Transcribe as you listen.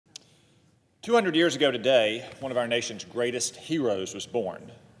200 years ago today, one of our nation's greatest heroes was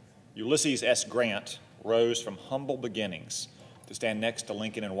born. Ulysses S. Grant rose from humble beginnings to stand next to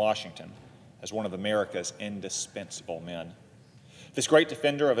Lincoln in Washington as one of America's indispensable men. This great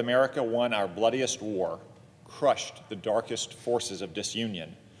defender of America won our bloodiest war, crushed the darkest forces of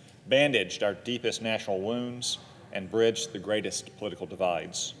disunion, bandaged our deepest national wounds, and bridged the greatest political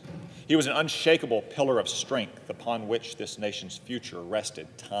divides. He was an unshakable pillar of strength upon which this nation's future rested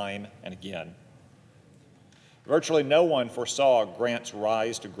time and again. Virtually no one foresaw Grant's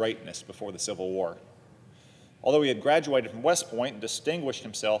rise to greatness before the Civil War. Although he had graduated from West Point and distinguished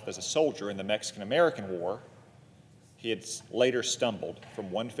himself as a soldier in the Mexican-American War, he had later stumbled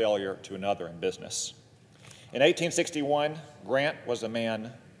from one failure to another in business. In 1861, Grant was a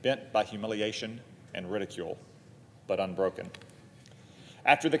man bent by humiliation and ridicule, but unbroken.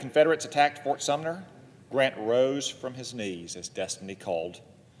 After the Confederates attacked Fort Sumner, Grant rose from his knees as destiny called.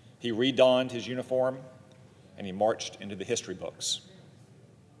 He redonned his uniform and he marched into the history books.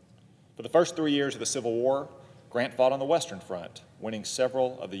 For the first 3 years of the Civil War, Grant fought on the Western Front, winning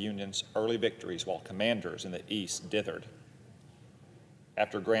several of the Union's early victories while commanders in the East dithered.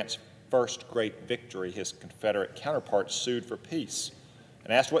 After Grant's first great victory, his Confederate counterparts sued for peace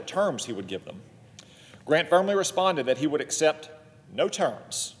and asked what terms he would give them. Grant firmly responded that he would accept no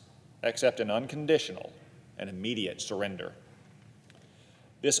terms except an unconditional and immediate surrender.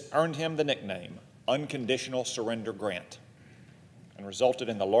 This earned him the nickname Unconditional Surrender Grant and resulted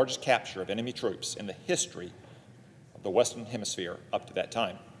in the largest capture of enemy troops in the history of the Western Hemisphere up to that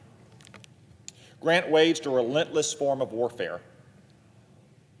time. Grant waged a relentless form of warfare.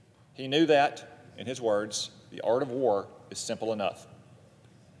 He knew that, in his words, the art of war is simple enough.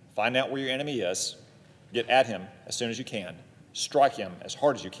 Find out where your enemy is, get at him as soon as you can, strike him as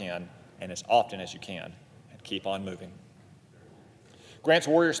hard as you can and as often as you can, and keep on moving. Grant's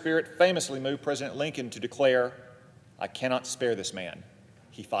warrior spirit famously moved President Lincoln to declare, "I cannot spare this man.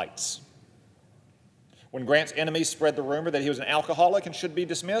 He fights." When Grant's enemies spread the rumor that he was an alcoholic and should be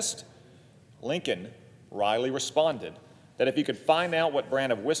dismissed, Lincoln wryly responded that if he could find out what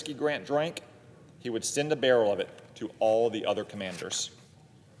brand of whiskey Grant drank, he would send a barrel of it to all the other commanders.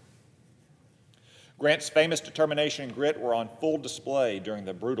 Grant's famous determination and grit were on full display during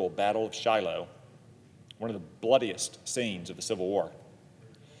the brutal Battle of Shiloh, one of the bloodiest scenes of the Civil War.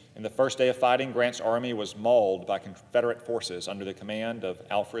 In the first day of fighting, Grant's army was mauled by Confederate forces under the command of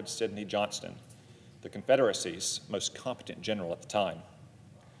Alfred Sidney Johnston, the Confederacy's most competent general at the time.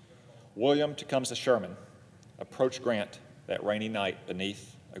 William Tecumseh Sherman approached Grant that rainy night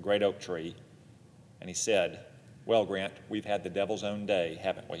beneath a great oak tree, and he said, "Well, Grant, we've had the devil's own day,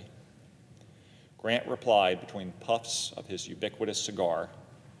 haven't we?" Grant replied between puffs of his ubiquitous cigar,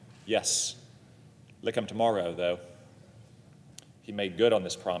 "Yes, lick 'em tomorrow, though." He made good on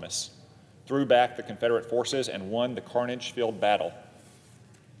this promise, threw back the Confederate forces, and won the carnage-filled battle.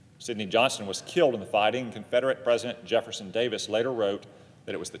 Sidney Johnston was killed in the fighting, and Confederate President Jefferson Davis later wrote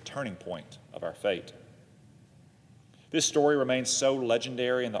that it was the turning point of our fate. This story remains so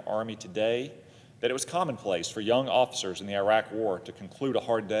legendary in the Army today that it was commonplace for young officers in the Iraq War to conclude a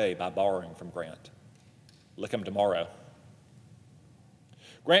hard day by borrowing from Grant. Lick 'em tomorrow.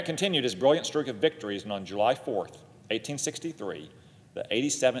 Grant continued his brilliant streak of victories, and on July 4th, 1863, the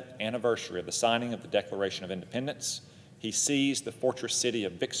 87th anniversary of the signing of the Declaration of Independence, he seized the fortress city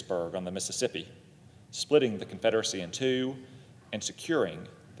of Vicksburg on the Mississippi, splitting the Confederacy in two and securing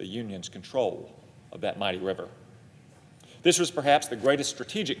the Union's control of that mighty river. This was perhaps the greatest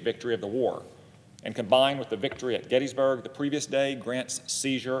strategic victory of the war, and combined with the victory at Gettysburg the previous day, Grant's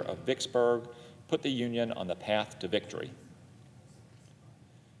seizure of Vicksburg put the Union on the path to victory.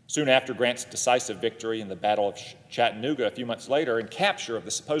 Soon after Grant's decisive victory in the Battle of Chattanooga a few months later and capture of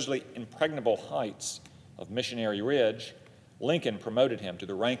the supposedly impregnable heights of Missionary Ridge, Lincoln promoted him to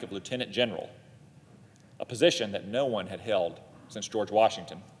the rank of lieutenant general, a position that no one had held since George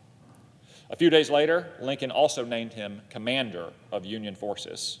Washington. A few days later, Lincoln also named him commander of Union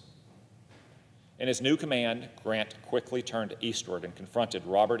forces. In his new command, Grant quickly turned eastward and confronted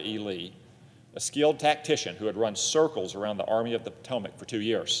Robert E. Lee, a skilled tactician who had run circles around the Army of the Potomac for 2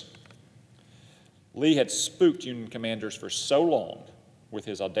 years. Lee had spooked Union commanders for so long with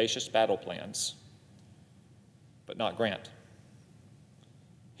his audacious battle plans, but not Grant.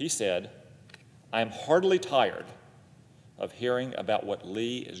 He said, "I am heartily tired of hearing about what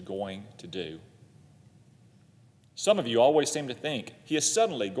Lee is going to do. Some of you always seem to think he is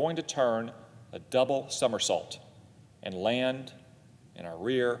suddenly going to turn a double somersault and land in our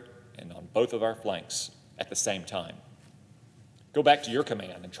rear and on both of our flanks at the same time. Go back to your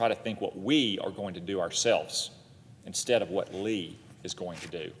command and try to think what we are going to do ourselves instead of what Lee is going to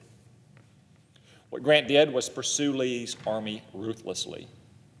do." What Grant did was pursue Lee's army ruthlessly.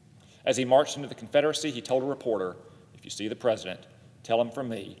 As he marched into the Confederacy, he told a reporter, "If you see the president, tell him from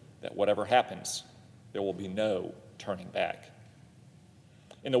me that whatever happens, there will be no turning back."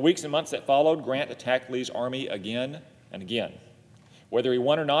 In the weeks and months that followed, Grant attacked Lee's army again and again. Whether he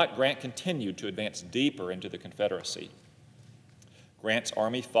won or not, Grant continued to advance deeper into the Confederacy. Grant's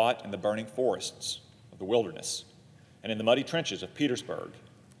army fought in the burning forests of the wilderness and in the muddy trenches of Petersburg,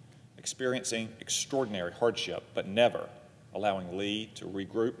 experiencing extraordinary hardship, but never allowing Lee to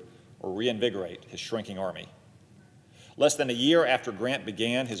regroup or reinvigorate his shrinking army. Less than a year after Grant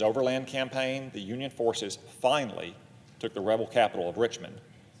began his overland campaign, the Union forces finally took the rebel capital of Richmond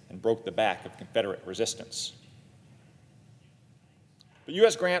and broke the back of Confederate resistance. But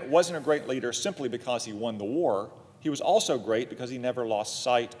U.S. Grant wasn't a great leader simply because he won the war. He was also great because he never lost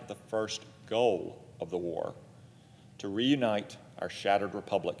sight of the first goal of the war: to reunite our shattered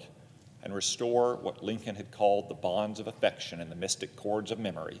republic and restore what Lincoln had called the bonds of affection and the mystic cords of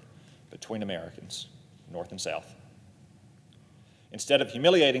memory between Americans, North and South. Instead of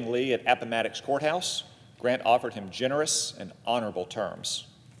humiliating Lee at Appomattox Courthouse, Grant offered him generous and honorable terms.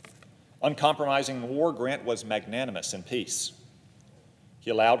 Uncompromising in war, Grant was magnanimous in peace. He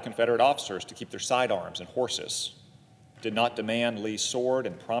allowed Confederate officers to keep their sidearms and horses, did not demand Lee's sword,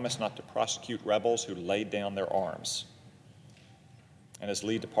 and promised not to prosecute rebels who laid down their arms. And as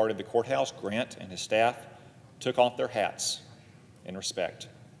Lee departed the courthouse, Grant and his staff took off their hats in respect,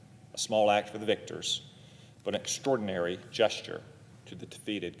 a small act for the victors, but an extraordinary gesture to the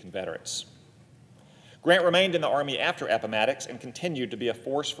defeated Confederates. Grant remained in the Army after Appomattox and continued to be a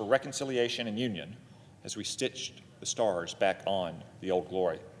force for reconciliation and union as we stitched the stars back on the old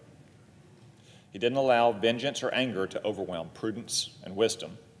glory. He didn't allow vengeance or anger to overwhelm prudence and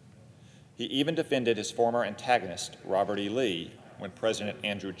wisdom. He even defended his former antagonist, Robert E. Lee, when President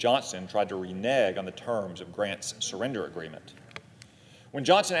Andrew Johnson tried to renege on the terms of Grant's surrender agreement. When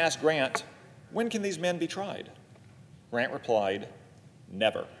Johnson asked Grant, "When can these men be tried?" Grant replied,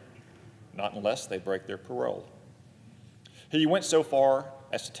 "Never, not unless they break their parole." He went so far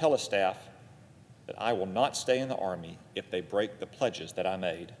as to tell his staff that "I will not stay in the Army if they break the pledges that I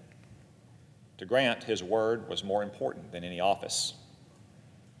made." To Grant, his word was more important than any office.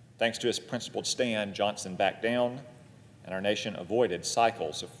 Thanks to his principled stand, Johnson backed down, and our nation avoided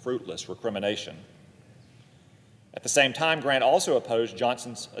cycles of fruitless recrimination. At the same time, Grant also opposed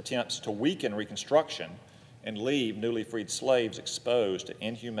Johnson's attempts to weaken Reconstruction and leave newly freed slaves exposed to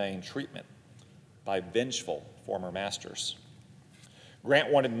inhumane treatment by vengeful former masters.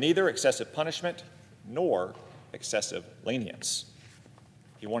 Grant wanted neither excessive punishment nor excessive lenience.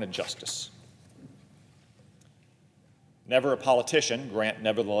 He wanted justice. Never a politician, Grant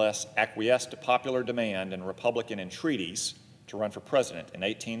nevertheless acquiesced to popular demand and Republican entreaties to run for president in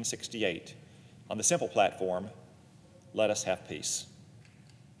 1868 on the simple platform, "Let us have peace."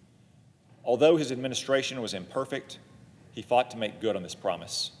 Although his administration was imperfect, he fought to make good on this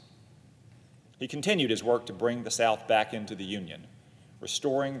promise. He continued his work to bring the South back into the Union,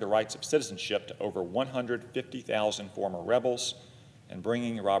 restoring the rights of citizenship to over 150,000 former rebels and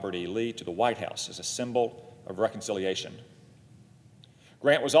bringing Robert E. Lee to the White House as a symbol of reconciliation.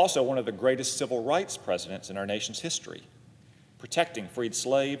 Grant was also one of the greatest civil rights presidents in our nation's history, protecting freed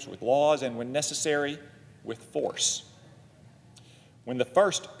slaves with laws and, when necessary, with force. When the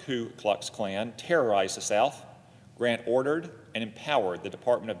first Ku Klux Klan terrorized the South, Grant ordered and empowered the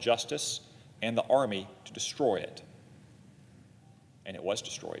Department of Justice and the Army to destroy it. And it was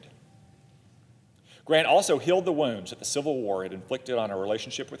destroyed. Grant also healed the wounds that the Civil War had inflicted on our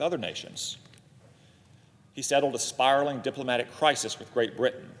relationship with other nations. He settled a spiraling diplomatic crisis with Great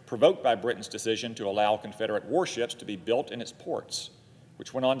Britain, provoked by Britain's decision to allow Confederate warships to be built in its ports,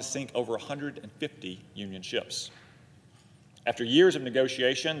 which went on to sink over 150 Union ships. After years of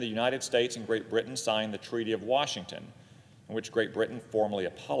negotiation, the United States and Great Britain signed the Treaty of Washington, in which Great Britain formally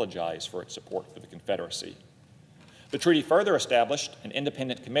apologized for its support for the Confederacy. The treaty further established an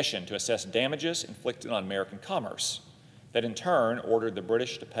independent commission to assess damages inflicted on American commerce, that in turn ordered the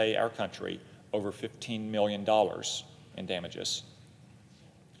British to pay our country over $15 million in damages.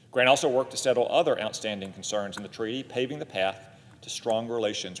 Grant also worked to settle other outstanding concerns in the treaty, paving the path to strong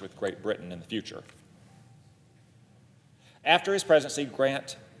relations with Great Britain in the future. After his presidency,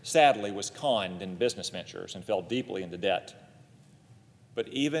 Grant sadly was conned in business ventures and fell deeply into debt. But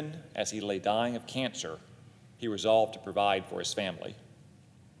even as he lay dying of cancer, he resolved to provide for his family.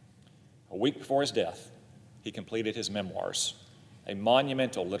 A week before his death, he completed his memoirs, a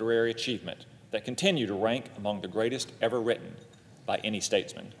monumental literary achievement that continue to rank among the greatest ever written by any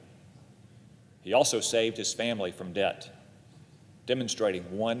statesman. He also saved his family from debt,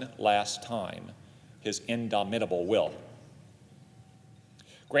 demonstrating one last time his indomitable will.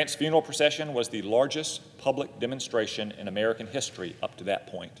 Grant's funeral procession was the largest public demonstration in American history up to that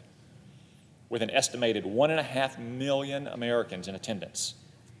point, with an estimated 1.5 million Americans in attendance.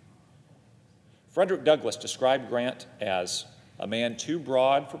 Frederick Douglass described Grant as a man too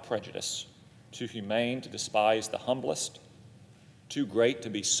broad for prejudice, too humane to despise the humblest, too great to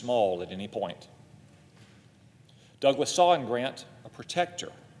be small at any point. Douglass saw in Grant a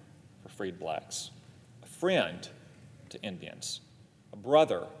protector for freed blacks, a friend to Indians, a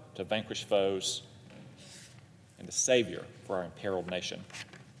brother to vanquished foes, and a savior for our imperiled nation.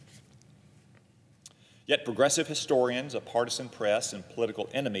 Yet progressive historians, a partisan press, and political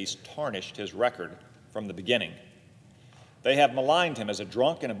enemies tarnished his record from the beginning. They have maligned him as a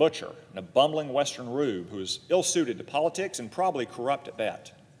drunk and a butcher and a bumbling Western rube who is ill-suited to politics and probably corrupt at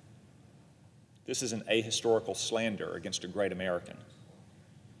that. This is an ahistorical slander against a great American.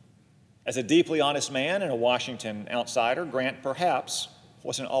 As a deeply honest man and a Washington outsider, Grant perhaps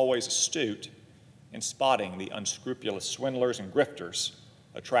wasn't always astute in spotting the unscrupulous swindlers and grifters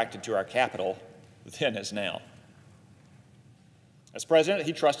attracted to our capital then as now. As president,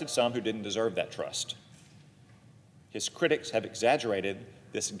 he trusted some who didn't deserve that trust. His critics have exaggerated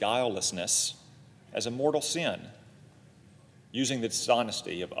this guilelessness as a mortal sin, using the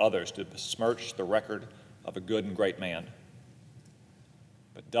dishonesty of others to besmirch the record of a good and great man.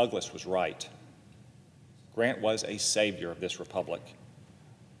 But Douglass was right. Grant was a savior of this republic,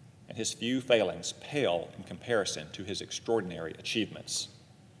 and his few failings pale in comparison to his extraordinary achievements.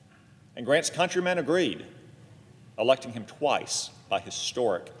 And Grant's countrymen agreed, electing him twice by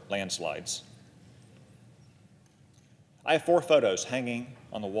historic landslides. I have 4 photos hanging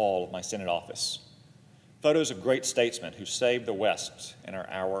on the wall of my Senate office, photos of great statesmen who saved the West in our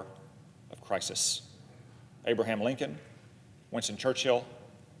hour of crisis: Abraham Lincoln, Winston Churchill,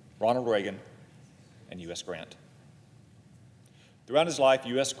 Ronald Reagan, and U.S. Grant. Throughout his life,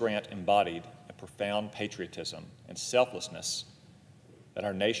 U.S. Grant embodied a profound patriotism and selflessness that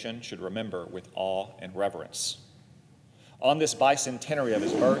our nation should remember with awe and reverence. On this bicentenary of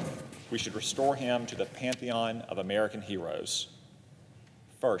his birth, we should restore him to the pantheon of American heroes,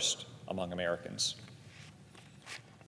 first among Americans.